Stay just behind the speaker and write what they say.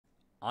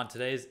On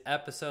today's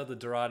episode of the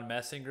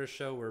DeRaud-Messinger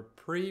Show, we're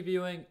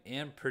previewing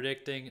and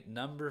predicting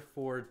number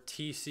 4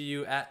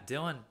 TCU at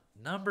Dylan,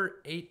 number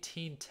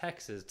 18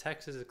 Texas.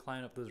 Texas is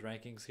climbing up those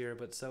rankings here,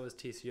 but so is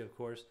TCU, of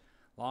course.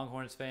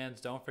 Longhorns fans,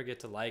 don't forget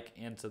to like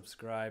and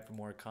subscribe for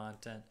more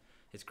content.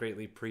 It's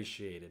greatly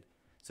appreciated.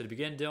 So to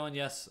begin, Dylan,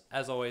 yes,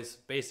 as always,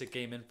 basic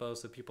game info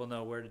so people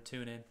know where to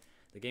tune in.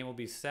 The game will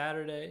be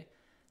Saturday,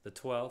 the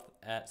 12th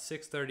at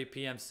 6:30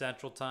 p.m.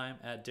 Central Time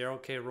at Darrell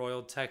K.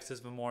 Royal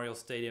Texas Memorial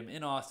Stadium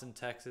in Austin,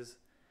 Texas.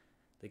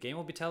 The game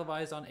will be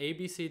televised on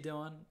ABC,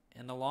 Dylan,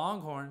 and the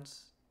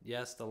Longhorns,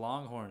 yes, the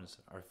Longhorns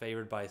are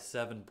favored by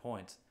 7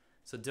 points.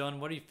 So, Dylan,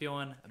 what are you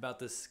feeling about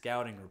this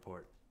scouting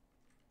report?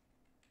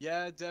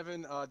 Yeah,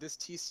 Devon, this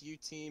TCU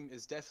team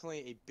is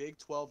definitely a Big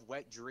 12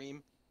 wet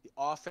dream. The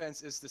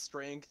offense is the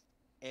strength,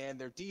 and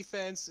their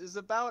defense is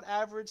about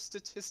average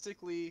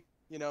statistically,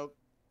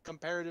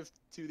 comparative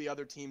to the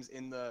other teams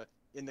in the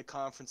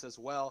conference as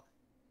well.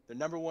 They're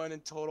number one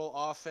in total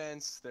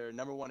offense. They're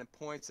number one in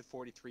points at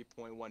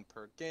 43.1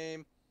 per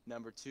game.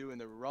 Number two in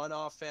the run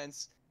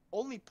offense,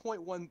 only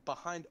point 0.1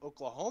 behind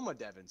Oklahoma,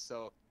 Devon.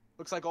 So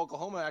looks like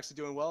Oklahoma actually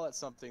doing well at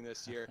something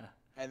this year.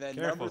 And then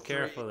Careful, number three.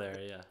 careful there,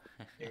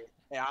 yeah.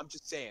 Yeah, I'm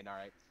just saying, all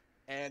right.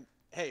 And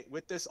hey,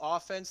 with this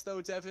offense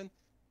though, Devon,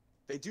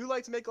 they do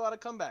like to make a lot of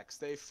comebacks.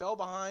 They fell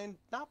behind,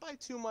 not by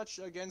too much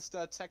against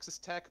Texas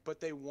Tech, but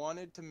they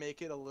wanted to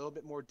make it a little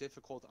bit more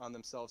difficult on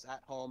themselves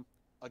at home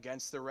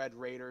against the Red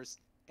Raiders.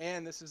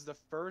 And this is the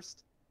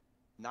first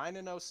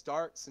 9-0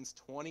 start since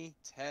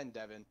 2010,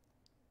 Devon.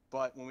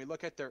 But when we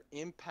look at their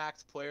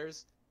impact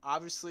players,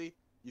 obviously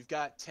you've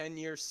got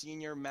 10-year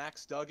senior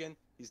Max Duggan.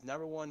 He's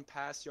number one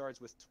pass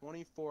yards with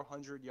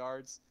 2,400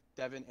 yards,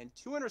 Devon, and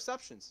 2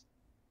 interceptions.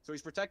 So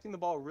he's protecting the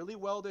ball really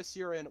well this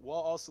year and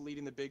while also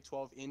leading the Big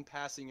 12 in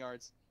passing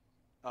yards.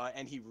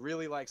 And he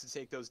really likes to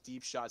take those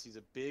deep shots. He's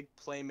a big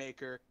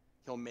playmaker.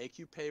 He'll make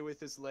you pay with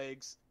his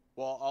legs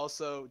while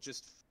also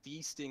just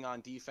feasting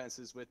on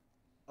defenses with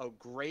a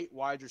great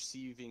wide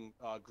receiving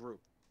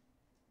group.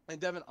 And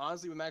Devon,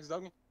 honestly, with Max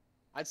Duggan,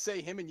 I'd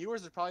say him and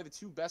Ewers are probably the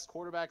two best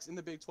quarterbacks in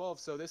the Big 12.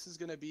 So this is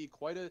going to be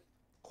quite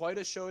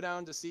a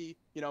showdown to see,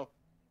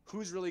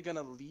 who's really going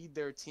to lead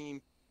their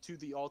team to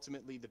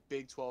ultimately the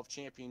Big 12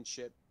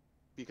 championship,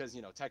 because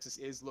Texas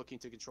is looking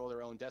to control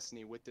their own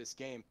destiny with this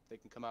game. They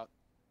can come out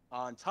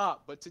on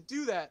top, but to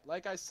do that,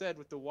 like I said,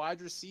 with the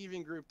wide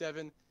receiving group,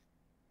 Devon,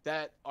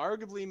 that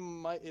arguably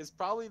is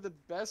probably the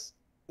best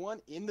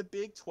one in the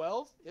Big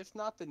 12, if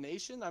not the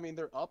nation. I mean,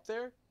 they're up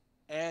there,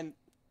 and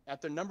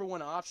at their number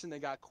one option, they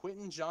got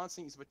Quentin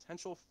Johnson. He's a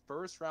potential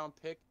first-round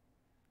pick,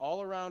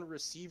 all-around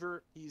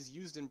receiver. He's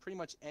used in pretty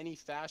much any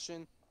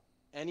fashion,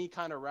 any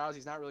kind of routes.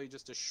 He's not really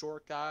just a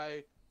short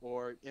guy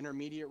or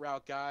intermediate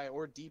route guy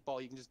or deep ball.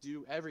 He can just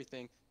do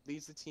everything.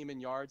 Leads the team in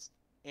yards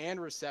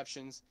and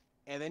receptions.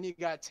 And then you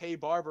got Tay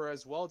Barber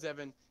as well,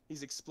 Devon.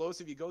 He's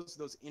explosive. He goes to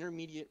those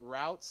intermediate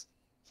routes.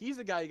 He's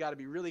a guy you got to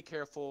be really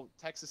careful.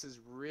 Texas has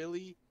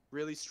really,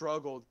 really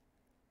struggled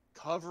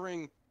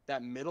covering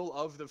that middle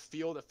of the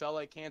field. It felt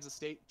like Kansas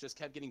State just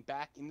kept getting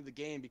back into the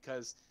game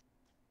because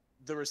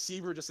the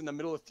receiver just in the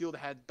middle of the field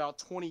had about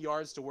 20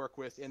 yards to work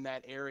with in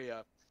that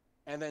area.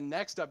 And then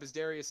next up is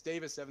Darius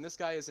Davis, Devon. This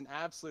guy is an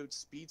absolute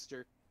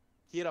speedster.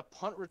 He had a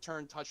punt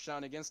return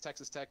touchdown against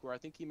Texas Tech where I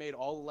think he made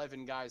all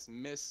 11 guys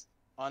miss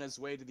on his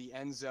way to the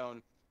end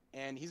zone.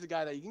 And he's a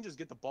guy that you can just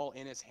get the ball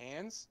in his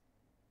hands.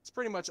 It's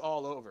pretty much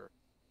all over.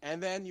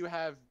 And then you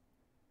have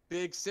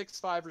big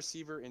 6'5"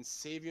 receiver in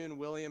Savion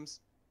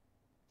Williams.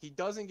 He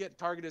doesn't get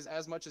targeted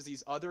as much as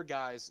these other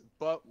guys,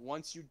 but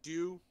once you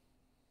do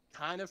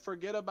kind of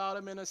forget about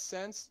him in a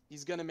sense,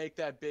 he's going to make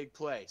that big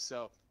play.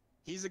 So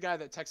he's a guy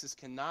that Texas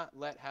cannot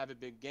let have a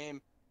big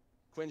game.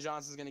 Quinn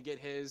Johnson's going to get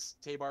his.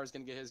 Tabar is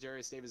going to get his.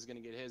 Darius Davis is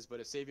going to get his. But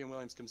if Savion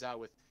Williams comes out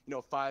with,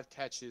 5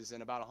 catches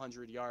and about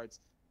 100 yards,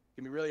 it's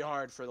going to be really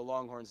hard for the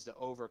Longhorns to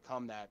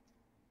overcome that.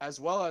 As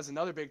well as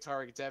another big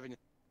target, Devon,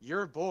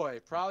 your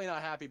boy, probably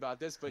not happy about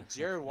this, but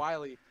Jared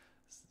Wiley.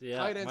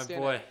 Yeah, my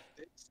boy.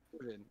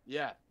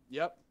 Yeah,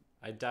 yep.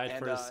 I died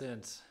for his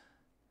sins.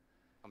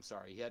 I'm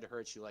sorry, he had to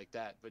hurt you like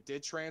that. But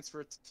did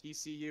transfer to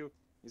TCU.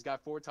 He's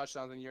got 4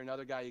 touchdowns in the year.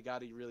 Another guy you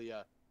got to really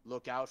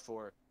look out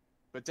for.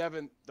 But,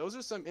 Devon, those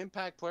are some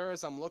impact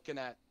players I'm looking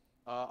at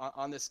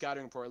on this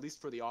scouting report, at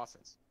least for the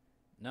offense.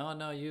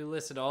 No, you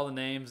listed all the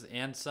names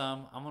and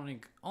some. I'm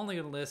only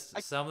going to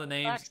list some of the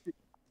names.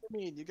 I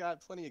mean, you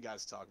got plenty of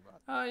guys to talk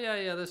about. Oh,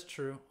 yeah, that's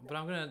true. But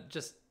I'm going to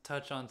just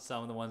touch on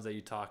some of the ones that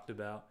you talked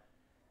about.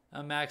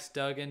 Max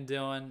Duggan,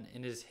 Dylan,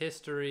 in his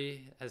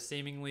history, has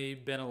seemingly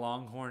been a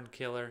Longhorn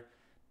killer.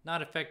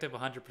 Not effective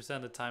 100%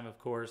 of the time, of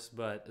course,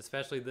 but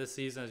especially this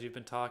season, as you've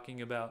been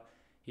talking about,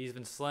 he's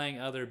been slaying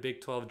other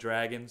Big 12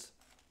 Dragons.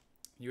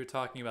 You were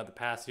talking about the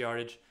pass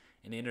yardage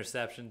and the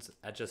interceptions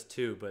at just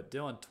 2, but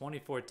Dylan,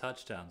 24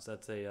 touchdowns.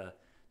 That's a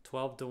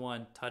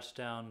 12-to-1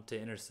 touchdown to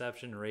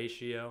interception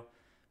ratio.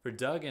 For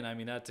Duggan, I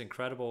mean, that's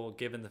incredible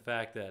given the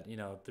fact that,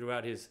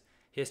 throughout his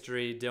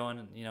history,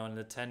 Dylan, in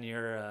the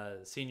 10-year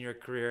senior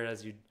career,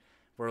 as you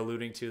were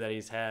alluding to, that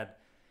he's had,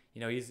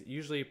 he's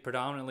usually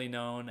predominantly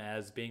known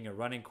as being a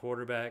running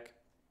quarterback.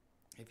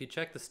 if you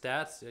check the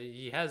stats,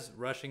 he has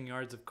rushing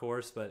yards, of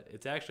course, but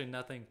it's actually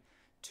nothing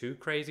too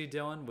crazy,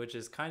 Dylan, which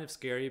is kind of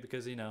scary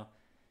because,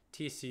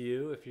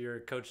 TCU, if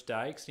you're Coach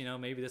Dykes,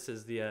 maybe this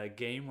is the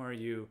game where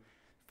you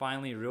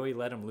finally really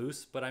let him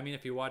loose. But I mean,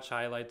 if you watch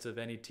highlights of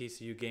any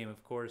TCU game,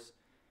 of course,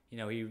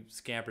 he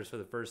scampers for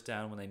the first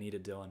down when they need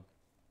it, Dylan.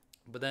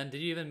 But then,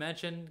 did you even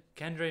mention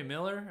Kendre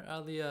Miller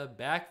out of the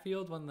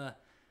backfield, one of the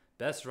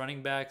best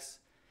running backs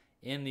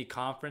in the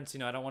conference?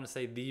 I don't want to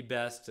say the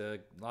best.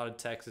 A lot of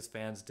Texas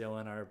fans,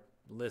 Dylan, are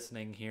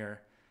listening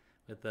here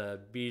with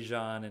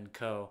Bijan and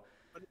co.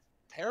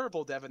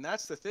 Terrible, Devin.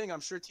 That's the thing.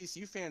 I'm sure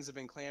TCU fans have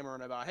been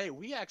clamoring about, hey,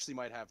 we actually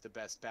might have the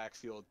best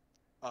backfield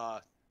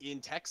in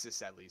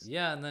Texas, at least.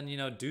 Yeah, and then,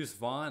 Deuce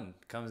Vaughn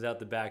comes out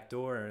the back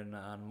door and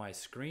on my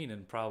screen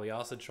and probably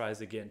also tries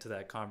to get into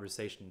that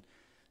conversation,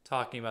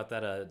 talking about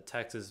that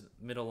Texas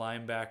middle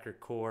linebacker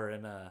core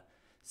and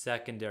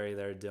secondary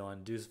there,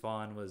 Dylan. Deuce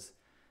Vaughn was,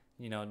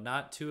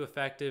 not too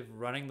effective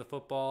running the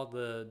football.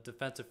 The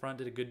defensive front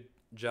did a good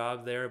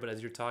job there, but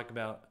as you're talking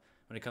about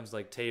when it comes to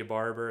like Tay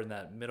Barber in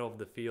that middle of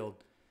the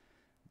field,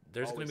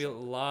 there's going to be a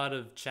lot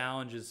of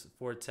challenges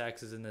for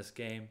Texas in this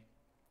game.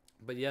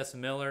 But yes,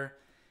 Miller,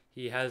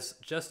 he has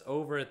just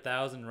over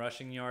 1,000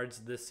 rushing yards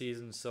this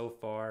season so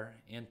far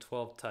and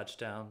 12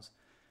 touchdowns.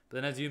 But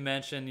then as you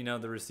mentioned,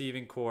 the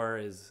receiving core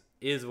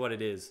is what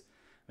it is.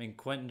 I mean,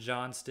 Quentin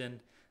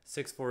Johnston,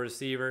 6'4"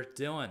 receiver.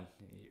 Dylan,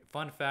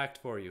 fun fact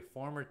for you,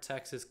 former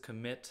Texas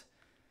commit.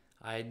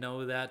 I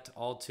know that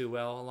all too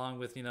well, along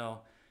with,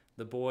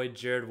 the boy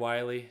Jared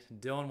Wiley.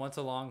 Dylan, once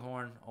a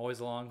Longhorn,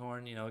 always a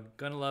Longhorn.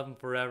 Gonna love him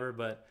forever,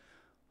 but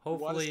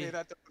hopefully. You want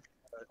to say that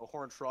a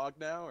Horned Frog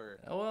now, or?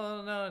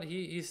 Well, no,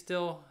 he's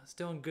still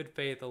in good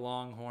faith a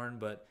Longhorn,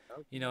 but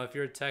if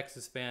you're a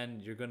Texas fan,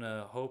 you're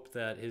gonna hope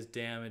that his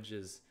damage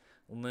is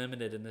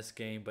limited in this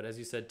game. But as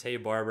you said, Tay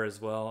Barber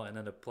as well, and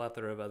then a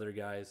plethora of other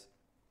guys.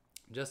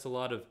 Just a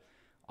lot of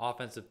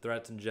offensive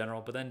threats in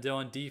general. But then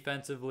Dylan,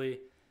 defensively,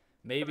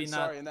 maybe not.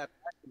 Sorry, in that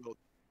backfield,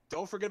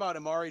 don't forget about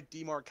Amari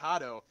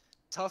DeMarcado.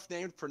 Tough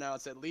name to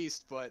pronounce at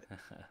least, but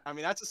I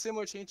mean that's a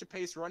similar change of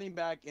pace running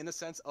back in the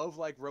sense of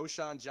like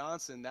Roschon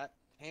Johnson, that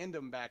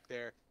tandem back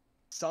there.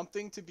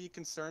 Something to be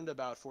concerned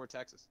about for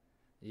Texas.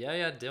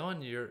 Yeah,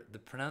 Dylan, the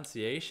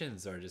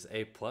pronunciations are just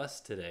A+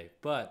 today.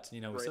 But we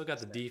still got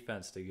the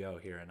defense to go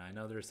here, and I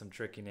know there's some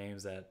tricky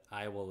names that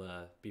I will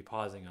be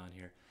pausing on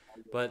here.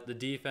 But the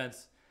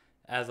defense,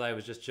 as I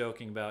was just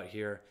joking about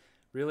here,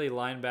 really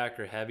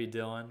linebacker heavy,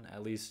 Dylan,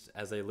 at least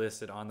as they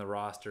listed on the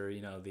roster.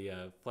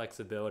 The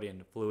flexibility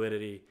and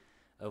fluidity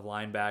of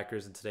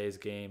linebackers in today's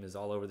game is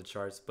all over the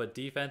charts. But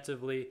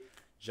defensively,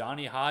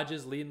 Johnny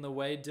Hodges leading the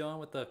way, Dylan,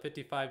 with the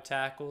 55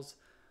 tackles,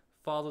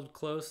 followed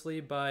closely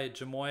by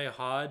Jamoy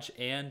Hodge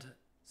and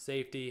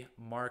safety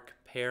Mark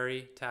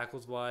Perry,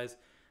 tackles-wise.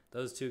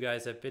 Those two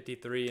guys have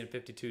 53 and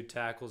 52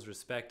 tackles,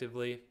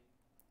 respectively.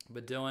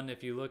 But Dylan,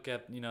 if you look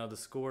at, the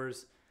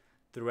scores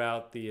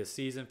throughout the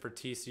season for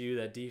TCU,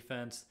 that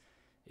defense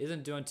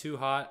isn't doing too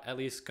hot, at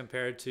least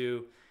compared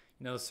to,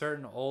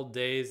 certain old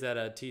days that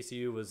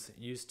TCU was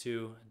used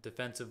to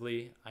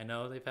defensively. I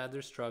know they've had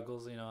their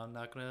struggles. I'm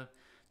not going to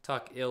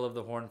talk ill of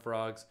the Horned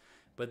Frogs.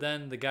 But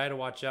then the guy to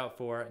watch out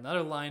for,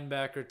 another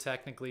linebacker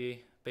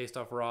technically based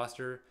off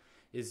roster,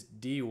 is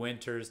D.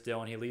 Winters,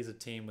 Dylan. He leads the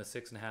team with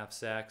 6.5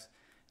 sacks.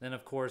 Then,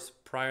 of course,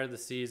 prior to the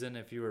season,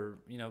 if you were,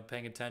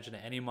 paying attention to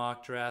any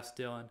mock drafts,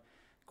 Dylan,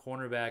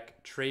 cornerback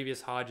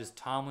Travius Hodges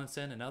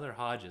Tomlinson, another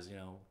Hodges,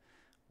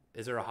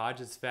 is there a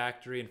Hodges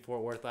factory in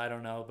Fort Worth? I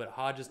don't know. But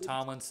Hodges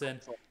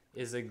Tomlinson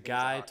is a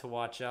guy to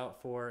watch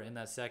out for in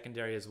that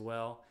secondary as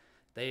well.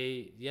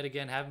 They, yet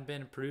again, haven't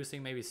been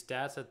producing maybe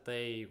stats that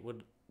they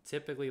would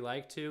typically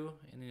like to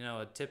in,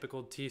 a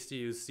typical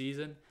TCU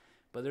season.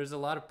 But there's a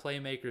lot of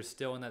playmakers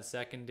still in that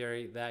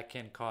secondary that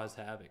can cause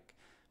havoc.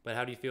 But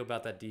how do you feel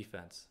about that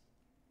defense?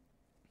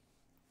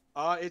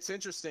 It's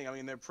interesting. I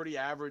mean, they're pretty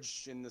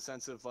average in the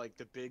sense of like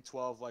the Big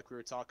 12, like we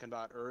were talking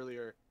about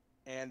earlier.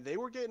 And they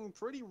were getting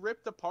pretty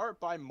ripped apart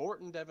by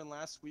Morton, Devon,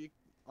 last week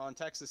on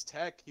Texas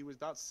Tech. He was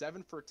about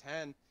 7 for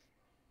 10,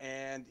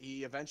 and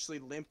he eventually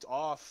limped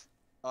off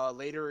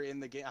later in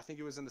the game. I think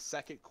it was in the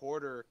second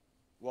quarter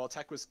while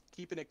Tech was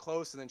keeping it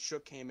close, and then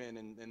Shook came in,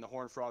 and the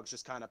Horned Frogs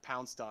just kind of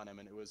pounced on him,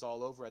 and it was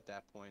all over at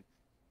that point.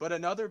 But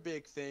another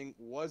big thing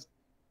was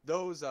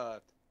those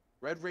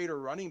Red Raider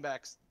running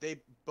backs.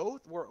 They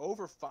both were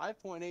over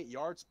 5.8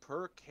 yards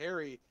per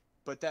carry,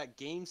 but that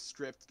game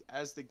script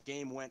as the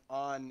game went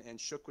on and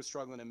Shook was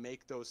struggling to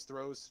make those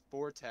throws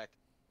for Tech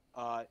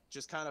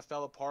just kind of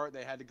fell apart.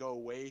 They had to go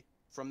away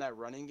from that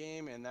running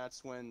game, and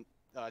that's when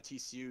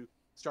TCU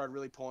started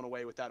really pulling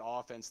away with that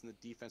offense, and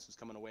the defense was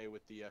coming away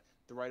with the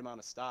right amount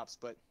of stops.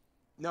 But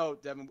no,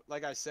 Devin,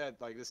 like I said,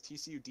 like this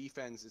TCU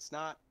defense, it's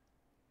not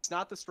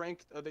the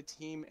strength of the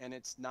team, and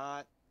it's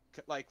not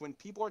like when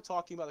people are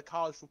talking about the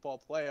college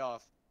football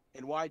playoff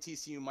and why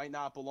TCU might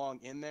not belong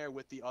in there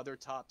with the other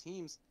top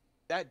teams.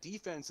 That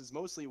defense is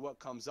mostly what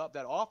comes up.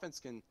 That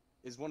offense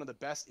is one of the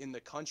best in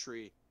the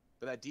country,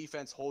 but that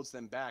defense holds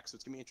them back. So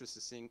it's gonna be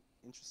interesting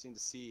to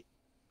see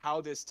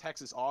how this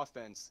Texas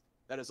offense,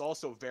 that is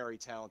also very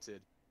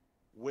talented,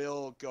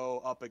 will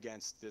go up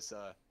against this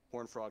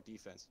Horned Frog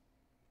defense.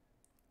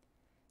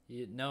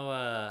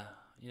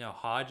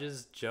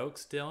 Hodges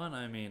jokes, Dylan.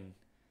 I mean,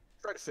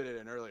 Tried to fit it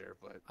in earlier,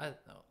 but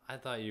I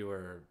thought you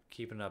were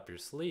keeping up your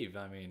sleeve.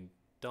 I mean,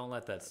 don't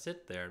let that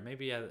sit there.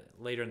 Maybe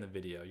later in the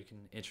video you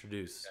can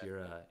introduce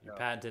your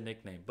patented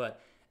nickname.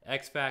 But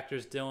X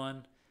Factors,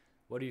 Dylan,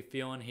 what are you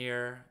feeling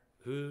here?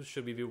 Who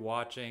should we be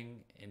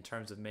watching in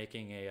terms of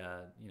making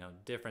a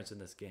difference in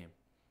this game?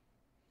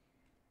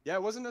 Yeah,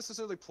 it wasn't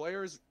necessarily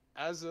players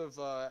as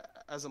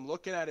I'm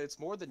looking at it. It's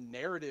more the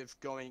narrative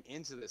going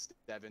into this,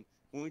 Devin.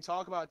 When we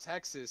talk about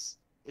Texas,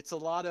 it's a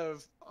lot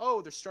of,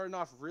 oh, they're starting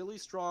off really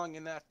strong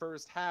in that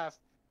first half.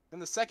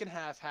 Then the second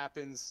half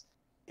happens,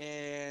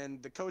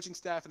 and the coaching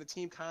staff and the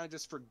team kind of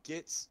just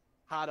forgets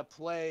how to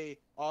play.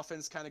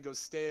 Offense kind of goes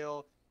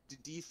stale. The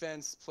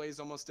defense plays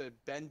almost a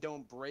bend,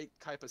 don't break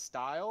type of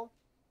style.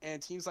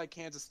 And teams like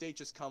Kansas State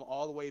just come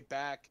all the way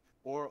back,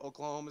 or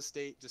Oklahoma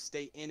State just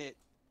stay in it,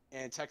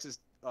 and Texas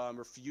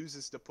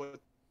refuses to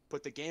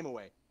put the game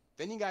away.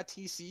 Then you got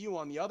TCU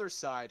on the other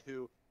side,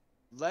 who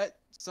let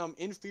some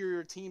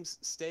inferior teams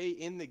stay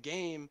in the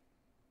game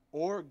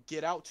or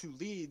get out to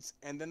leads,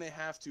 and then they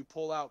have to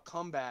pull out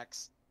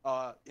comebacks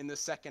in the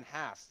second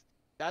half.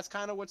 That's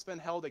kind of what's been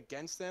held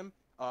against them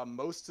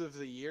most of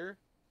the year.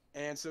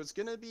 And so it's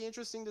going to be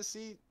interesting to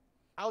see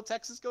how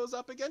Texas goes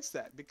up against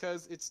that,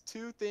 because it's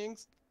two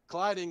things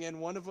colliding, and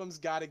one of them's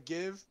got to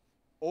give,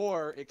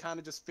 or it kind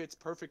of just fits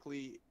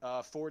perfectly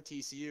for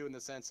TCU in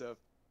the sense of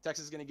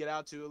Texas is going to get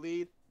out to a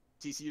lead,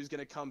 TCU is going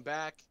to come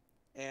back,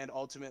 and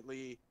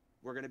ultimately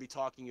we're going to be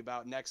talking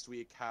about next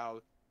week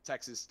how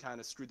Texas kind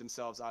of screwed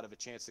themselves out of a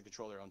chance to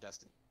control their own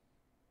destiny.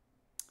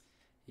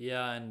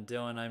 Yeah, and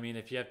Dylan, I mean,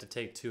 if you have to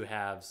take two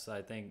halves,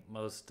 I think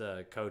most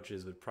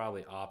coaches would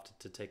probably opt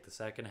to take the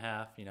second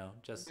half,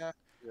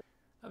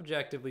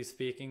 objectively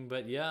speaking.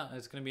 But yeah,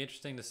 it's going to be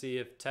interesting to see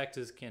if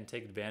Texas can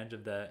take advantage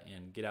of that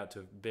and get out to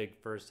a big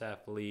first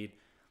half lead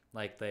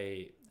like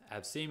they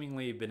have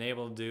seemingly been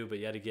able to do. But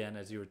yet again,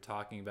 as you were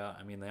talking about,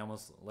 I mean, they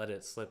almost let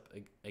it slip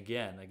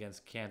again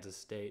against Kansas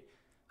State.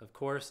 Of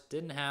course,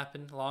 didn't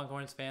happen.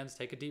 Longhorns fans,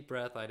 take a deep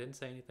breath. I didn't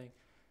say anything.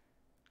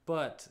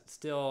 But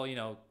still,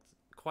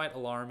 quite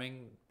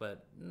alarming,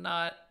 but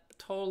not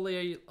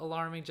totally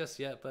alarming just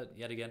yet. But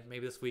yet again,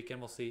 maybe this weekend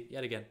we'll see.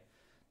 Yet again,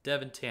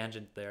 Devon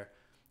tangent there.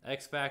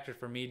 X Factor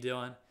for me,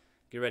 Dylan.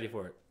 Get ready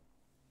for it.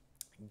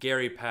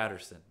 Gary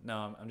Patterson.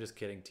 No, I'm just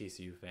kidding,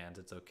 TCU fans.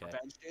 It's okay.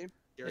 Revenge game?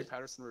 Gary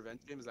Patterson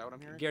revenge game? Is that what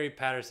I'm hearing? Gary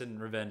Patterson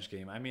revenge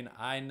game. I mean,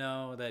 I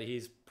know that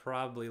he's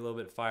probably a little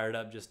bit fired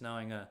up just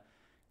knowing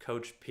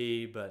Coach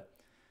P, but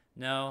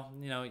no,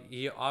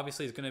 he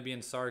obviously is going to be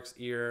in Sark's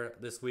ear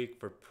this week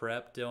for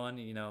prep,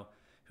 Dylan.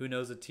 Who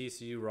knows the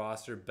TCU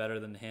roster better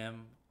than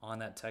him on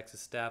that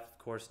Texas staff? Of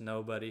course,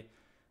 nobody.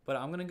 But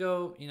I'm going to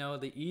go,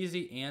 the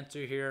easy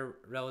answer here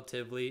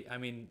relatively. I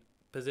mean,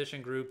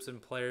 position groups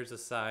and players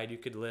aside, you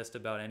could list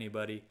about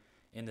anybody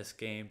in this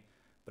game.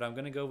 But I'm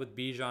going to go with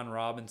Bijan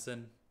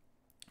Robinson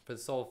for the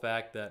sole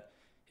fact that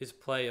his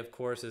play, of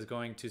course, is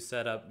going to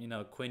set up,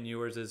 Quinn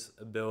Ewers'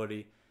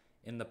 ability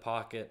in the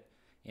pocket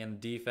and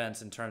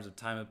defense in terms of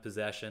time of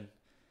possession.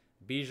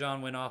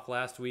 Bijan went off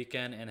last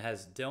weekend and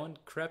has Dylan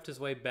crept his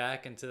way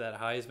back into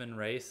that Heisman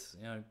race,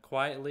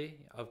 quietly.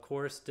 Of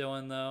course,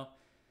 Dylan, though,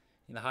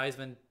 the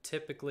Heisman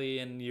typically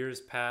in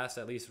years past,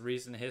 at least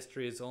recent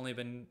history, has only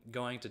been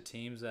going to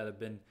teams that have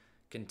been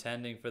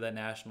contending for that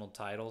national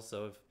title.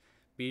 So if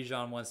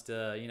Bijan wants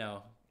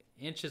to,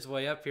 inch his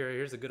way up here,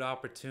 here's a good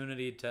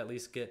opportunity to at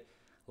least get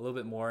a little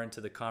bit more into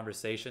the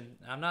conversation.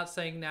 I'm not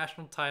saying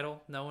national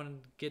title. No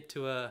one get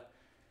to a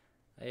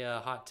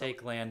hot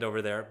take land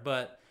over there.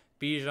 But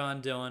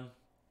Bijan, Dylan,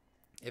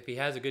 if he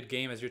has a good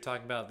game, as you're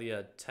talking about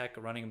the Tech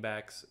running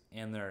backs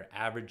and their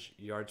average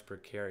yards per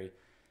carry,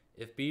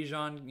 if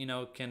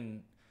Bijan,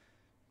 can,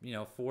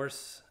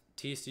 force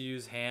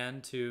TCU's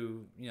hand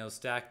to,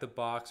 stack the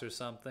box or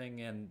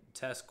something and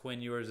test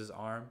Quinn Ewers'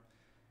 arm,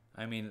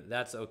 I mean,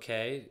 that's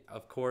okay.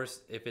 Of course,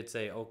 if it's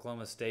a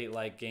Oklahoma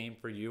State-like game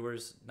for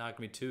Ewers, not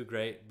going to be too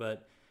great.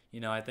 But,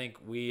 I think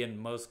we and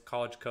most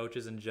college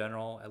coaches in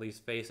general, at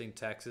least facing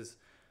Texas,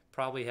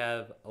 probably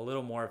have a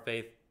little more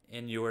faith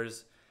in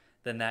Ewers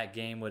than that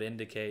game would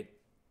indicate.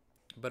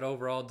 But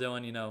overall,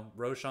 Dylan,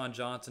 Roschon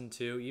Johnson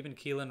too, even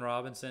Keelan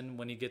Robinson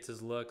when he gets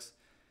his looks,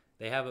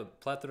 they have a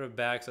plethora of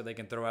backs that they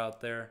can throw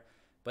out there.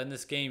 But in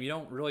this game, you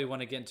don't really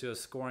want to get into a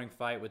scoring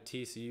fight with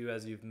TCU.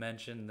 As you've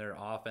mentioned, their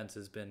offense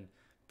has been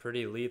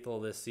pretty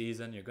lethal this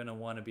season. You're going to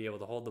want to be able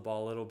to hold the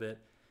ball a little bit,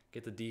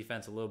 get the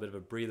defense a little bit of a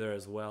breather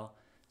as well.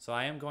 So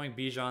I am going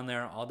Bijan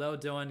there. Although,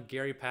 Dylan,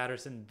 Gary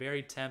Patterson,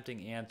 very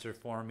tempting answer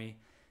for me.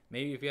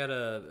 Maybe if he had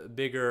a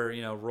bigger,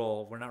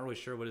 role. We're not really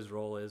sure what his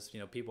role is.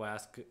 People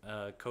ask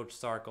Coach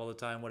Sark all the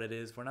time what it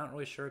is. We're not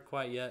really sure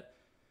quite yet.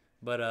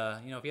 But,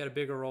 if he had a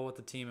bigger role with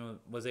the team and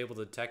was able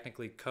to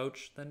technically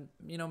coach, then,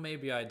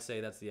 maybe I'd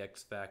say that's the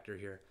X factor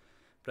here.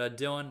 But,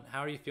 Dylan, how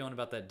are you feeling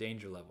about that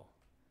danger level?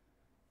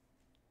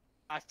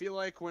 I feel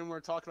like when we're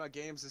talking about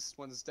games, this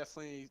one's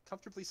definitely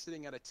comfortably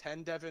sitting at a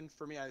 10, Devin.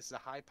 For me, it's a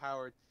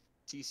high-powered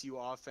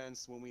TCU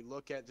offense. When we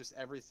look at just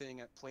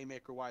everything at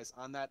playmaker-wise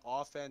on that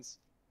offense,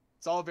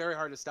 it's all very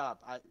hard to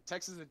stop.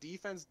 Texas'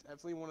 defense,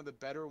 definitely one of the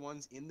better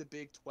ones in the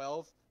Big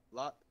 12. A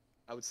lot,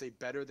 I would say,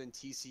 better than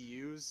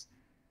TCU's.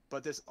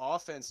 But this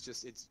offense,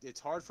 just it's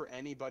hard for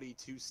anybody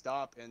to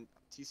stop. And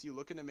TCU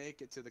looking to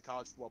make it to the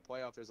college football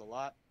playoff. There's a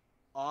lot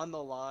on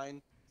the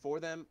line for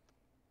them.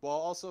 While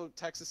also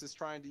Texas is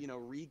trying to,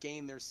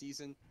 regain their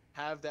season,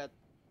 have that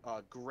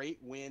great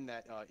win,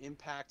 that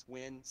impact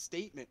win,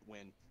 statement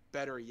win,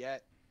 better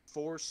yet,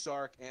 for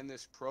Sark and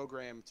this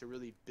program to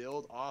really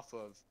build off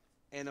of.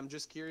 And I'm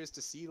just curious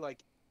to see,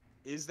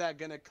 is that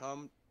going to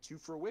come to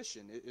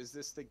fruition? Is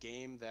this the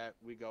game that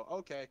we go,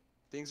 okay,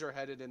 things are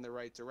headed in the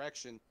right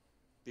direction?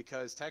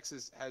 Because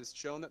Texas has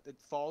shown that it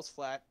falls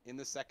flat in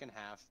the second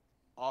half.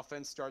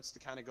 Offense starts to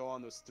kind of go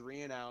on those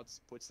 3 and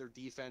outs, puts their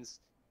defense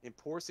in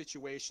poor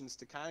situations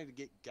to kind of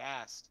get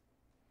gassed,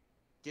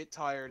 get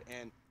tired,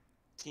 and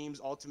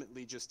teams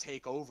ultimately just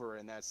take over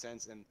in that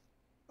sense. And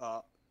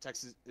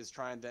Texas is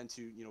trying then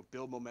to,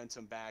 build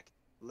momentum back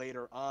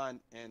later on.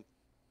 And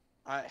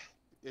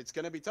it's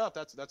going to be tough.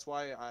 That's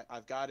why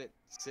I've got it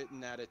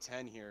sitting at a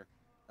 10 here,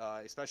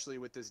 especially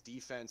with this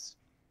defense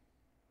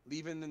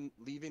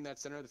leaving that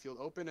center of the field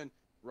open. And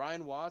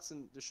Ryan Watts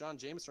and Deshaun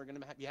Jameson are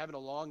going to be having a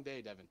long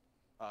day, Devin.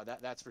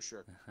 That's for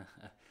sure.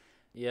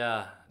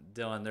 Yeah,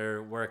 Dylan,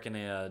 they're working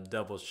a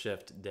double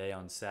shift day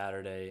on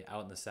Saturday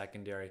out in the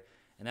secondary.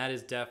 And that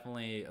is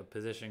definitely a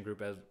position group,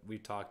 as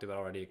we've talked about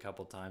already a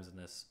couple times in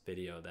this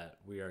video, that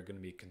we are going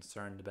to be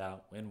concerned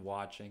about when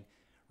watching.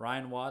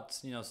 Ryan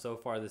Watts, so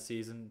far this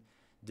season,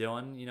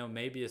 Dylan,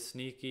 maybe a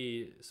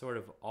sneaky sort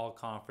of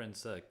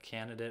all-conference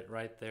candidate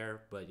right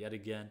there. But yet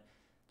again,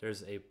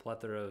 there's a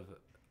plethora of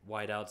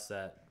wideouts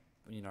that,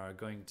 are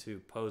going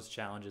to pose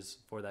challenges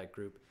for that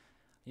group.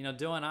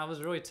 Dylan, I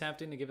was really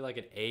tempting to give it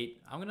an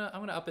 8. I'm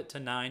gonna up it to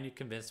 9. You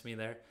convinced me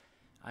there.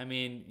 I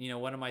mean,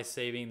 what am I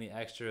saving the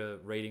extra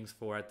ratings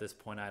for at this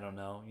point? I don't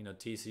know.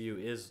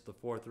 TCU is the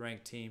 4th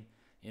ranked team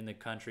in the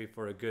country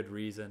for a good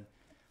reason.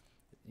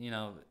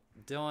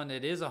 Dylan,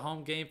 it is a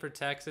home game for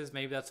Texas.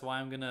 Maybe that's why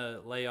I'm gonna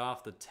lay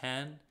off the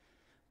 10.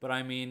 But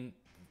I mean,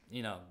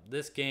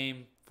 this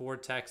game for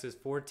Texas,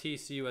 for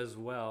TCU as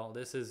well,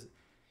 this is,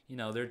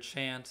 their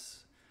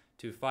chance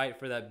to fight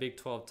for that Big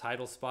 12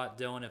 title spot,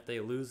 Dylan. If they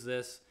lose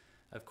this,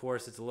 of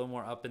course, it's a little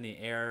more up in the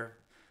air.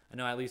 I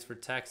know at least for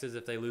Texas,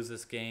 if they lose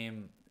this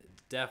game,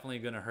 it's definitely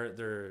going to hurt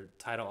their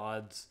title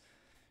odds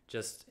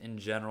just in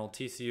general.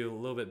 TCU, a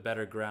little bit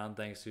better ground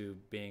thanks to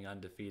being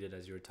undefeated,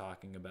 as you were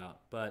talking about.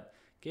 But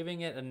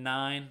giving it a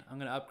 9, I'm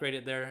going to upgrade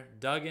it there.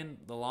 Duggan,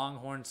 the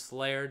Longhorn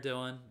Slayer,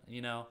 Dylan,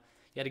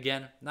 yet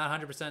again, not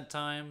 100%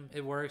 time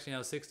it works.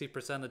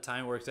 60% of the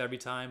time works every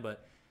time,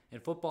 but in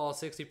football,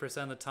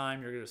 60% of the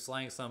time you're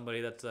slaying somebody.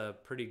 That's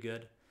pretty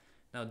good.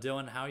 Now,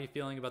 Dylan, how are you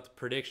feeling about the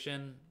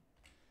prediction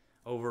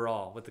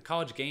overall with the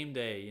college game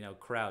day,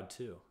 crowd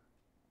too,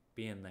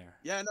 being there?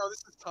 Yeah, no, this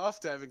is tough,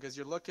 Devin, because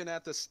you're looking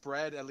at the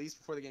spread at least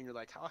before the game. You're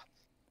like,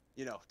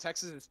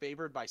 Texas is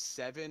favored by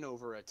 7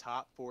 over a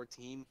top 4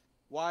 team.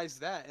 Why is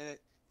that? And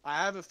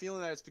I have a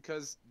feeling that it's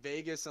because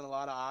Vegas and a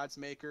lot of odds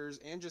makers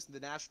and just the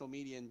national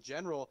media in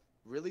general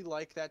really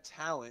like that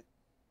talent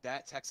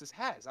that Texas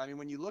has. I mean,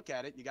 when you look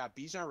at it, you got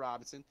Bijan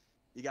Robinson,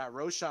 you got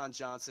Roschon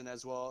Johnson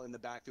as well in the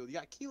backfield. You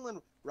got Keelan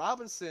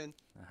Robinson,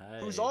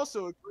 who's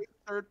also a great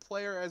third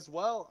player as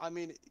well. I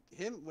mean,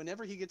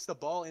 whenever he gets the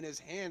ball in his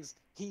hands,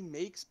 he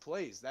makes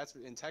plays.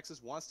 And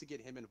Texas wants to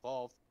get him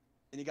involved.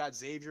 And you got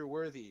Xavier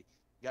Worthy,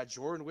 you got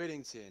Jordan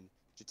Whittington,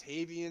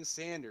 Jatavian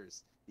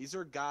Sanders. These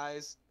are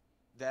guys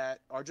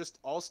that are just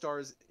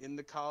all-stars in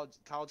the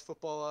college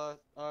football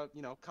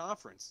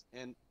conference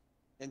and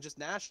just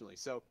nationally.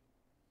 So,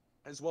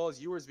 as well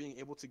as Ewers being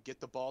able to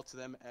get the ball to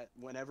them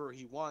whenever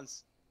he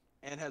wants,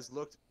 and has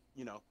looked,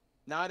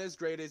 not as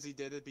great as he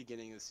did at the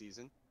beginning of the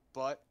season,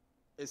 but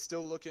is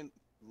still looking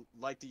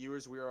like the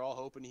Ewers we were all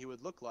hoping he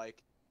would look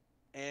like.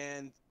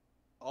 And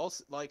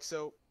also,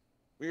 so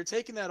we are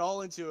taking that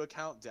all into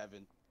account,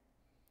 Devin.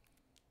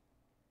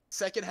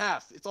 Second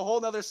half, it's a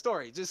whole nother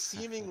story. Just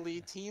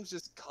seemingly teams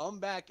just come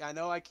back. I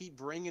know I keep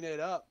bringing it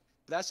up,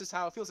 but that's just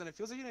how it feels. And it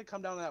feels like you're going to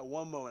come down to that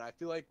one moment. I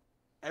feel like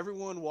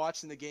everyone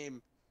watching the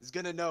game is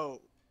going to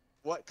know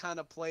what kind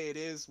of play it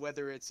is,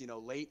 whether it's,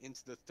 late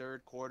into the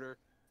third quarter,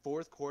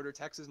 fourth quarter.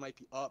 Texas might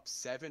be up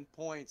 7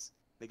 points.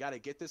 They got to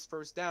get this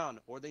first down,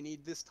 or they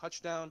need this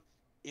touchdown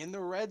in the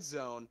red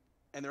zone,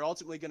 and they're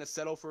ultimately going to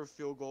settle for a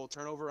field goal,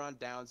 turnover on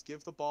downs,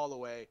 give the ball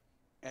away,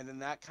 and then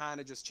that kind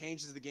of just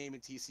changes the game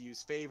in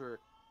TCU's favor.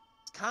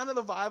 It's kind of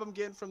the vibe I'm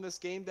getting from this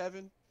game,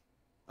 Devin.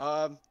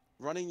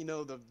 Running,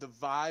 the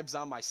vibes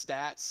on my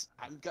stats.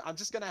 I'm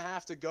just going to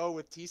have to go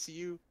with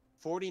TCU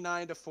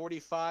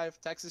 49-45.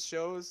 Texas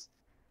shows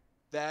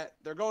that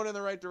they're going in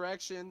the right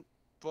direction,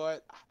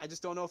 but I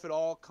just don't know if it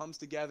all comes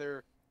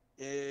together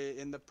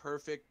in the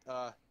perfect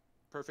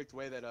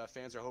way that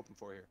fans are hoping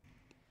for here.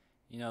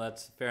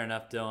 That's fair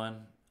enough, Dylan.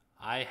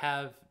 I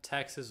have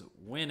Texas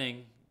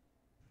winning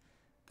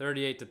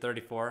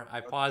 38-34.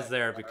 I paused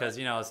there because,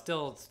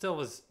 still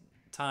was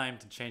time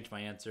to change my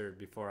answer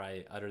before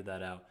I uttered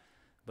that out.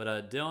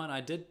 But Dylan,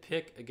 I did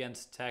pick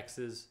against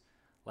Texas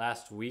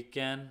last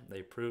weekend.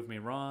 They proved me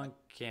wrong.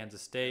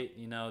 Kansas State,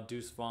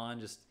 Deuce Vaughn,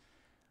 just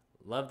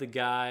love the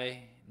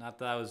guy. Not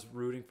that I was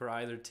rooting for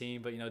either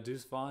team, but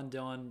Deuce Vaughn,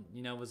 Dylan,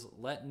 was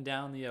letting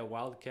down the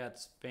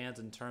Wildcats fans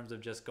in terms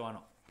of just going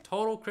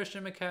total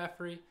Christian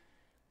McCaffrey.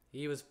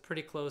 He was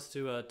pretty close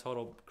to a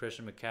total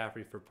Christian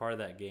McCaffrey for part of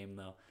that game,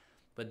 though.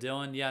 But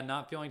Dylan, yeah,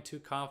 not feeling too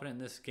confident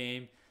in this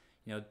game.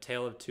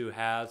 Tale of two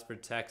halves for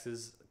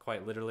Texas,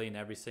 quite literally in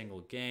every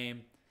single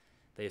game.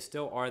 They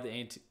still are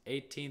the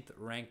 18th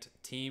ranked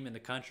team in the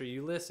country.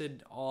 You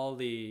listed all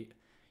the,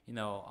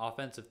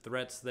 offensive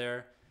threats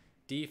there.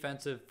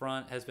 Defensive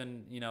front has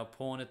been,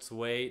 pulling its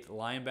weight. The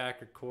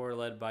linebacker core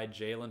led by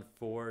Jalen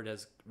Ford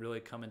has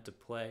really come into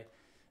play,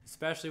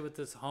 especially with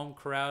this home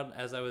crowd,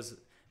 as I was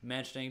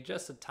mentioning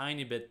just a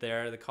tiny bit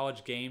there. The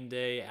college game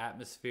day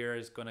atmosphere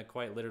is going to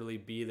quite literally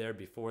be there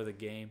before the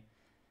game.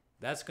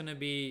 That's going to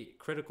be a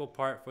critical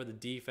part for the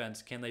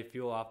defense. Can they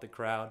fuel off the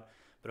crowd?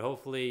 But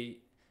hopefully,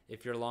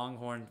 if you're a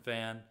Longhorn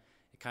fan,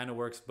 it kind of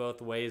works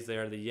both ways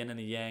there, the yin and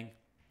the yang.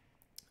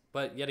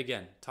 But yet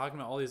again, talking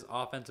about all these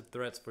offensive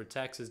threats for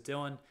Texas,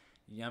 Dylan,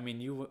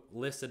 you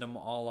listed them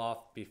all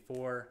off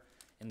before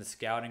in the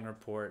scouting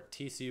report.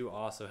 TCU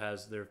also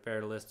has their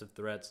fair list of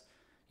threats,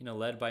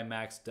 led by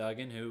Max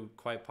Duggan, who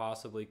quite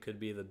possibly could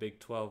be the Big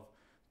 12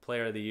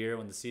 Player of the Year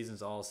when the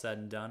season's all said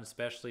and done,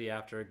 especially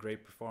after a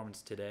great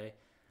performance today.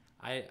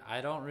 I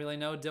don't really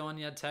know, Dylan.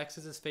 Yeah,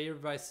 Texas is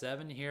favored by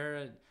 7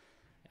 here.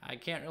 I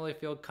can't really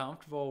feel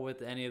comfortable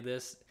with any of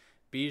this.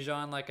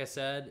 Bijan, like I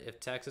said, if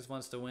Texas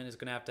wants to win, is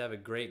going to have a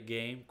great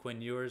game.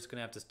 Quinn Ewers is going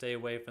to have to stay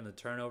away from the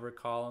turnover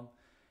column.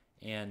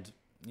 And,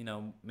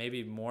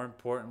 maybe more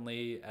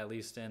importantly, at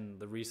least in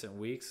the recent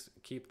weeks,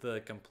 keep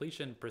the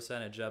completion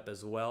percentage up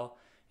as well.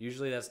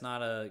 Usually that's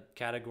not a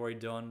category,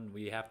 Dylan,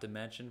 we have to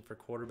mention for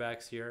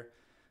quarterbacks here.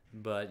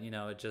 But,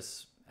 it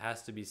just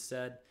has to be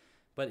said.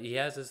 But he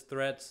has his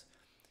threats.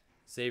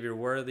 Xavier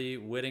Worthy,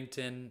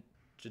 Whittington,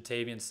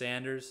 Jatavian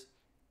Sanders.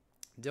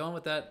 Dealing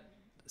with that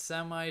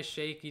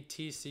semi-shaky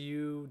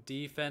TCU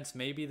defense,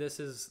 maybe this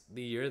is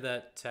the year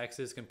that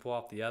Texas can pull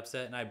off the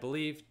upset. And I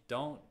believe,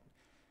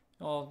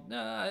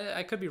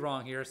 I could be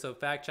wrong here, so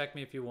fact check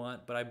me if you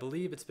want. But I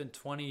believe it's been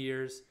 20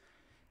 years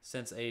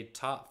since a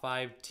top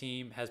 5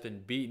 team has been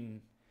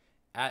beaten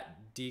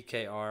at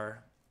DKR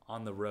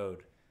on the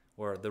road,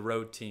 or the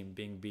road team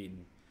being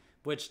beaten.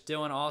 Which,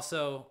 Dylan,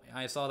 also,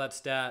 I saw that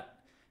stat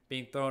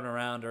being thrown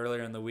around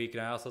earlier in the week,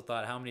 and I also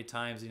thought, how many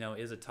times,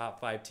 is a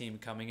top 5 team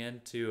coming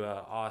into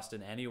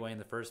Austin anyway in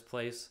the first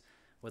place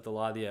with a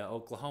lot of the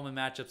Oklahoma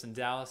matchups in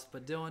Dallas.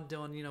 But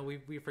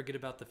Dylan, we forget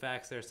about the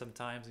facts there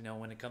sometimes.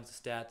 When it comes to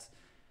stats,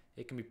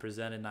 it can be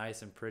presented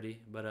nice and pretty.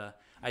 But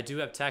I do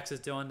have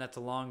Texas, Dylan. That's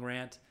a long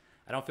rant.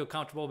 I don't feel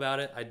comfortable about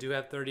it. I do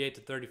have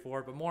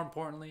 38-34, but more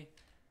importantly,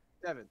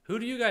 Devon, who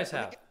do you guys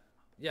have?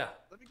 Yeah.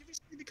 Let me give you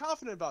something to be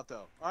confident about,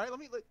 though. All right,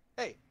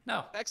 hey,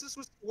 no. Texas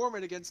was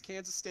swarming against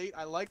Kansas State.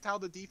 I liked how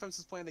the defense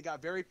was playing. They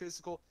got very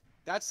physical.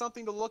 That's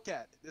something to look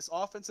at. This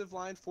offensive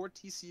line for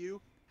TCU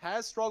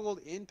has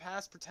struggled in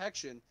pass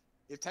protection.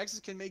 If Texas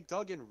can make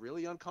Duggan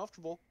really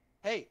uncomfortable,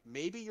 hey,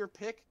 maybe your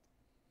pick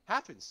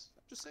happens.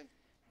 I'm just saying.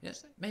 Yeah,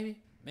 maybe.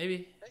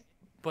 Hey.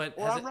 But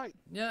I'm right.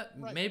 Yeah,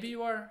 right. Maybe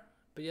you are.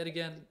 But yet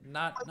again,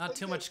 not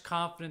too much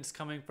confidence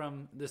coming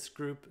from this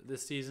group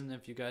this season.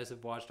 If you guys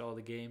have watched all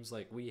the games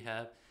like we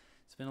have,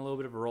 it's been a little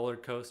bit of a roller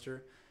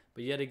coaster.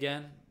 But yet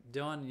again,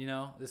 Dylan,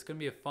 this is going to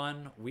be a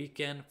fun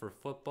weekend for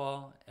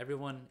football.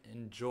 Everyone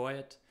enjoy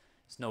it.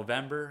 It's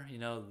November.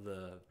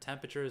 The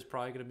temperature is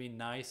probably going to be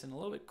nice and a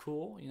little bit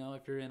cool,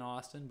 if you're in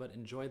Austin. But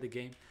enjoy the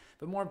game.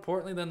 But more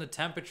importantly than the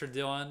temperature,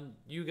 Dylan,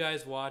 you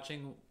guys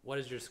watching, what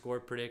is your score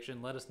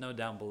prediction? Let us know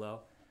down below.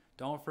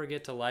 Don't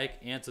forget to like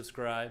and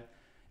subscribe.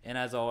 And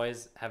as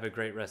always, have a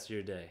great rest of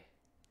your day.